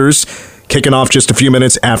Walters. kicking off just a few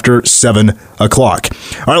minutes after 7 o'clock.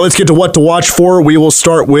 All right, let's get to what to watch for. We will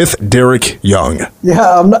start with Derek Young.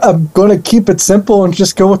 Yeah, I'm going to keep it simple and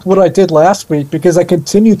just go with what I did last week because I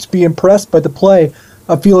continue to be impressed by the play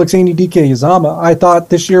of Felix Anudike-Uzomah. I thought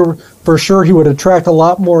this year for sure he would attract a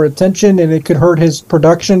lot more attention and it could hurt his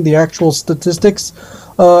production, the actual statistics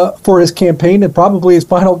for his campaign and probably his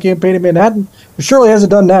final campaign in Manhattan. He surely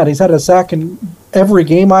hasn't done that. He's had a sack in every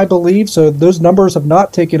game, I believe, so those numbers have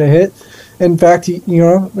not taken a hit. In fact, at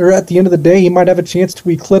the end of the day, he might have a chance to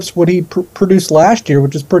eclipse what he produced last year,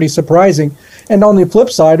 which is pretty surprising. And on the flip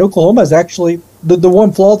side, Oklahoma is actually the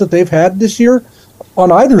one flaw that they've had this year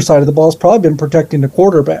on either side of the ball has probably been protecting the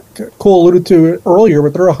quarterback. Cole alluded to it earlier,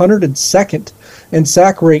 but they're 102nd in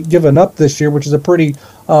sack rate given up this year, which is a pretty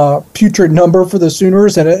putrid number for the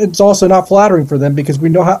Sooners, and it's also not flattering for them because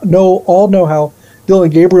we all know how Dillon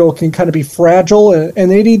Gabriel can kind of be fragile, and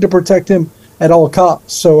they need to protect him at all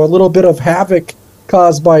costs. So a little bit of havoc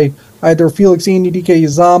caused by either Felix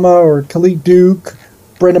Anudike-Uzomah or Khalid Duke,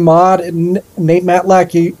 Brendan Mott, and Nate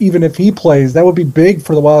Matlack, even if he plays, that would be big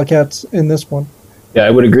for the Wildcats in this one. Yeah,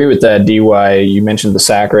 I would agree with that, DY. You mentioned the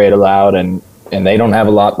sack rate allowed, and they don't have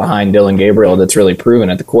a lot behind Dillon Gabriel that's really proven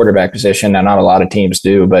at the quarterback position. Now, not a lot of teams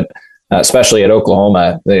do, but especially at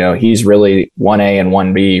Oklahoma, he's really 1A and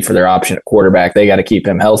 1B for their option at quarterback. They got to keep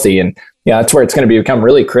him healthy. And that's where it's going to become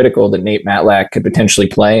really critical that Nate Matlack could potentially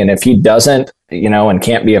play. And if he doesn't, and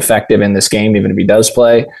can't be effective in this game, even if he does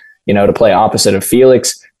play, to play opposite of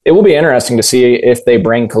Felix, it will be interesting to see if they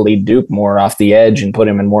bring Khalid Duke more off the edge and put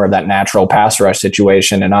him in more of that natural pass rush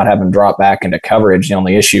situation and not have him drop back into coverage. The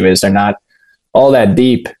only issue is they're not all that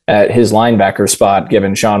deep at his linebacker spot,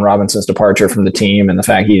 given Sean Robinson's departure from the team and the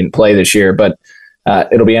fact he didn't play this year. But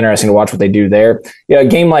it'll be interesting to watch what they do there. A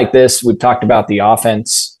game like this, we've talked about the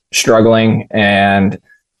offense struggling, and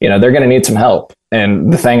they're going to need some help.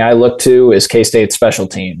 And the thing I look to is K-State's special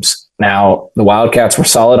teams. Now, the Wildcats were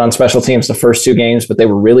solid on special teams the first two games, but they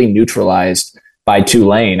were really neutralized by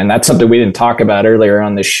Tulane. And that's something we didn't talk about earlier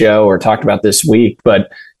on this show or talked about this week,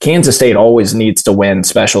 but Kansas State always needs to win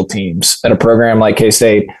special teams. At a program like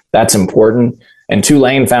K-State, that's important. And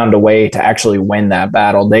Tulane found a way to actually win that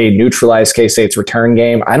battle. They neutralized K-State's return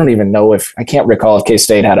game. I can't recall if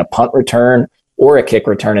K-State had a punt return or a kick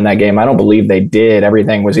return in that game. I don't believe they did.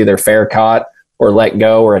 Everything was either fair caught or let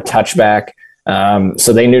go or a touchback.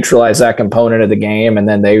 So they neutralized that component of the game, and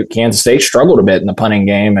then Kansas State struggled a bit in the punting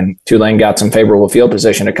game, and Tulane got some favorable field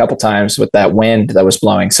position a couple times with that wind that was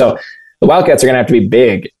blowing. So the Wildcats are going to have to be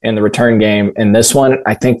big in the return game. In this one,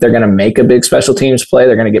 I think they're going to make a big special teams play.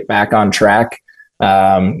 They're going to get back on track,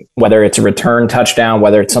 whether it's a return touchdown,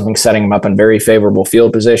 whether it's something setting them up in very favorable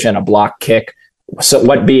field position, a block kick. So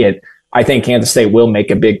what be it, I think Kansas State will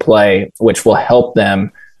make a big play, which will help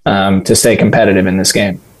them to stay competitive in this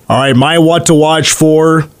game. All right, my what to watch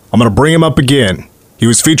for, I'm going to bring him up again. He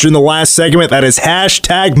was featured in the last segment. That is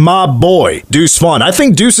hashtag my boy, Deuce Vaughn. I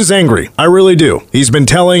think Deuce is angry. I really do. He's been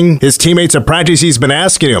telling his teammates at practice, he's been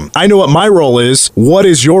asking him, I know what my role is. What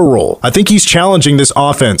is your role? I think he's challenging this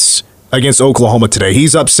offense against Oklahoma today.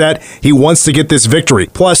 He's upset. He wants to get this victory.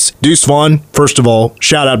 Plus, Deuce Vaughn, first of all,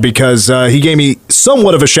 shout out because he gave me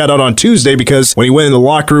somewhat of a shout out on Tuesday because when he went in the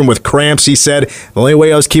locker room with cramps, he said, the only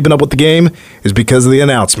way I was keeping up with the game is because of the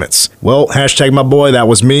announcements. Well, hashtag my boy, that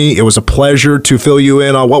was me. It was a pleasure to fill you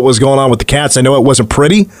in on what was going on with the Cats. I know it wasn't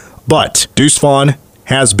pretty, but Deuce Vaughn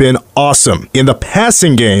has been awesome in the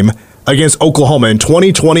passing game against Oklahoma. In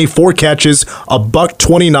 2020, 4 catches,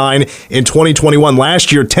 $129. In 2021,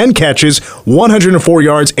 last year, 10 catches, 104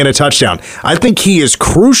 yards, and a touchdown. I think he is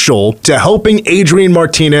crucial to helping Adrian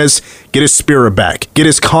Martinez get his spirit back, get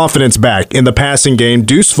his confidence back in the passing game.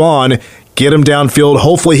 Deuce Vaughn, get him downfield.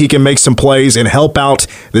 Hopefully he can make some plays and help out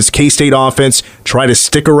this K-State offense, try to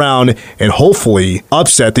stick around and hopefully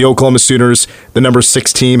upset the Oklahoma Sooners, the number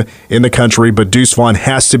 6 team in the country. But Deuce Vaughn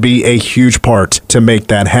has to be a huge part to make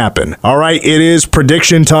that happen. All right, it is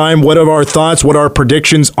prediction time. What are our thoughts? What are our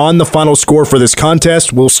predictions on the final score for this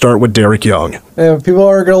contest? We'll start with Derek Young. People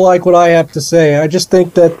are going to like what I have to say. I just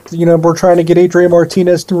think that, we're trying to get Adrian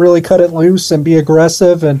Martinez to really cut it loose and be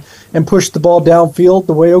aggressive and push the ball downfield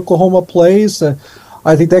the way Oklahoma plays.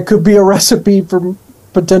 I think that could be a recipe for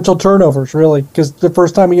potential turnovers, really, because the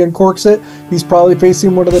first time he uncorks it, he's probably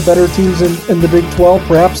facing one of the better teams in the Big 12,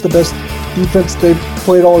 perhaps the best defense they've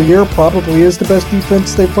played all year, probably is the best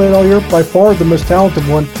defense they've played all year, by far the most talented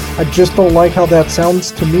one. I just don't like how that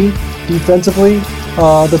sounds to me defensively.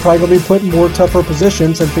 They're probably going to be put in more tougher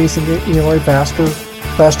positions and facing a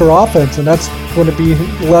faster offense, and that's going to be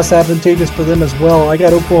less advantageous for them as well. I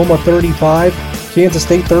got Oklahoma 35, Kansas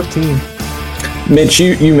State 13. Mitch,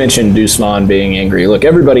 you mentioned Dusman being angry. Look,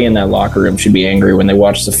 everybody in that locker room should be angry when they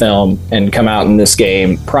watch the film and come out in this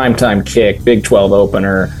game. Primetime kick, Big 12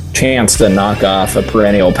 opener, chance to knock off a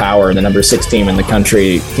perennial power, the number 6 team in the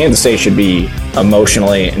country. Kansas State should be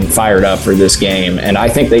emotionally and fired up for this game. And I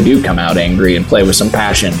think they do come out angry and play with some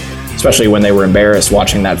passion, especially when they were embarrassed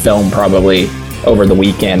watching that film probably over the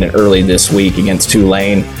weekend and early this week against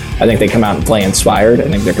Tulane. I think they come out and play inspired. I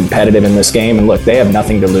think they're competitive in this game. And look, they have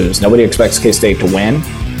nothing to lose. Nobody expects K-State to win.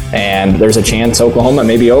 And there's a chance Oklahoma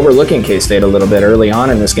may be overlooking K-State a little bit early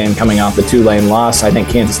on in this game coming off the Tulane loss. I think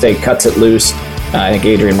Kansas State cuts it loose. I think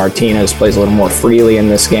Adrian Martinez plays a little more freely in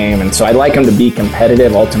this game. And so I'd like them to be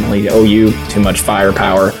competitive. Ultimately, OU, too much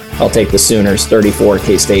firepower. I'll take the Sooners 34,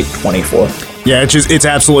 K-State 24. Yeah, it's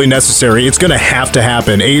absolutely necessary. It's going to have to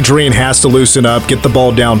happen. Adrian has to loosen up, get the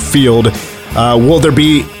ball downfield. Will there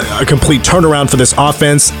be a complete turnaround for this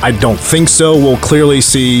offense? I don't think so. We'll clearly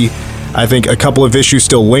see, I think, a couple of issues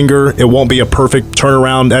still linger. It won't be a perfect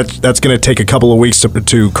turnaround. That's going to take a couple of weeks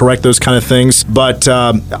to correct those kind of things. But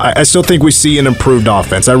I still think we see an improved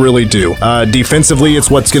offense. I really do. Defensively,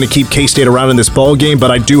 it's what's going to keep K-State around in this ball game.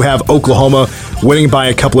 But I do have Oklahoma winning by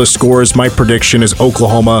a couple of scores. My prediction is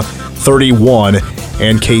Oklahoma 31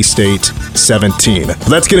 and K-State 17.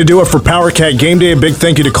 That's going to do it for Powercat Game Day. A big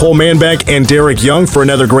thank you to Cole Manbeck and Derek Young for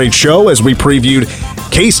another great show as we previewed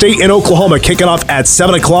K-State and Oklahoma kicking off at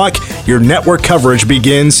 7 o'clock. Your network coverage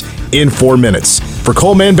begins in 4 minutes. For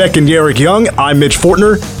Cole Manbeck and Derek Young, I'm Mitch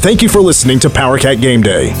Fortner. Thank you for listening to Powercat Game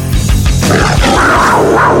Day.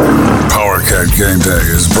 Powercat Game Day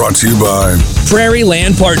is brought to you by Prairie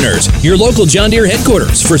Land Partners, your local John Deere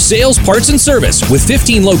headquarters for sales, parts, and service with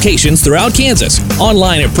 15 locations throughout Kansas.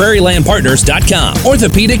 Online at prairielandpartners.com.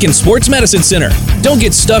 Orthopedic and Sports Medicine Center. Don't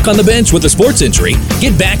get stuck on the bench with a sports injury.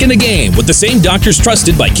 Get back in the game with the same doctors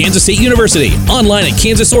trusted by Kansas State University. Online at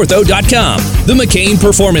kansasortho.com. The McCain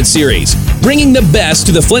Performance Series, bringing the best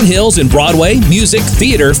to the Flint Hills in Broadway, music,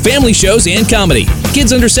 theater, family shows, and comedy.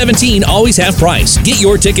 Kids under 17 always have price. Get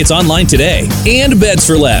your tickets online today. And Beds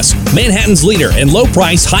for Less, Manhattan's leader in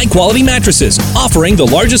low-price, high-quality mattresses, offering the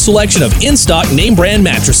largest selection of in-stock name-brand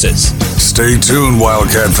mattresses. Stay tuned,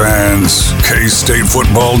 Wildcat fans. K-State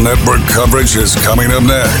Football Network coverage is coming up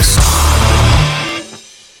next.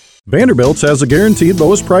 Vanderbilt's has the guaranteed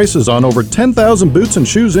lowest prices on over 10,000 boots and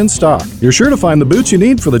shoes in stock. You're sure to find the boots you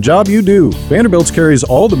need for the job you do. Vanderbilt's carries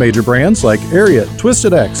all the major brands like Ariat,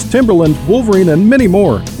 Twisted X, Timberland, Wolverine, and many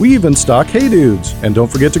more. We even stock Hey Dudes. And don't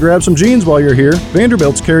forget to grab some jeans while you're here.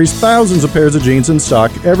 Vanderbilt's carries thousands of pairs of jeans in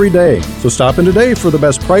stock every day. So stop in today for the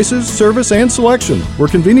best prices, service, and selection. We're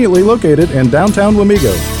conveniently located in downtown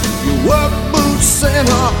Wamego. You work boots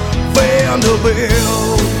center,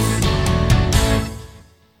 Vanderbilt.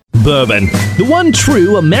 Bourbon, the one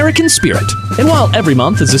true American spirit. And while every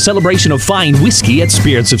month is a celebration of fine whiskey at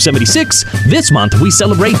Spirits of 76, this month we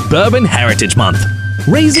celebrate Bourbon Heritage Month,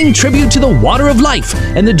 raising tribute to the water of life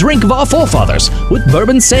and the drink of our forefathers with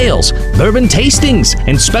bourbon sales, bourbon tastings,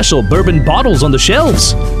 and special bourbon bottles on the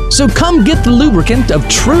shelves. So come get the lubricant of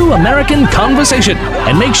true American conversation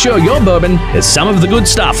and make sure your bourbon is some of the good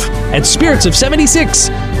stuff. At Spirits of 76,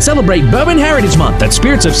 celebrate Bourbon Heritage Month at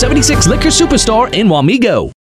Spirits of 76 Liquor Superstore in Wamego.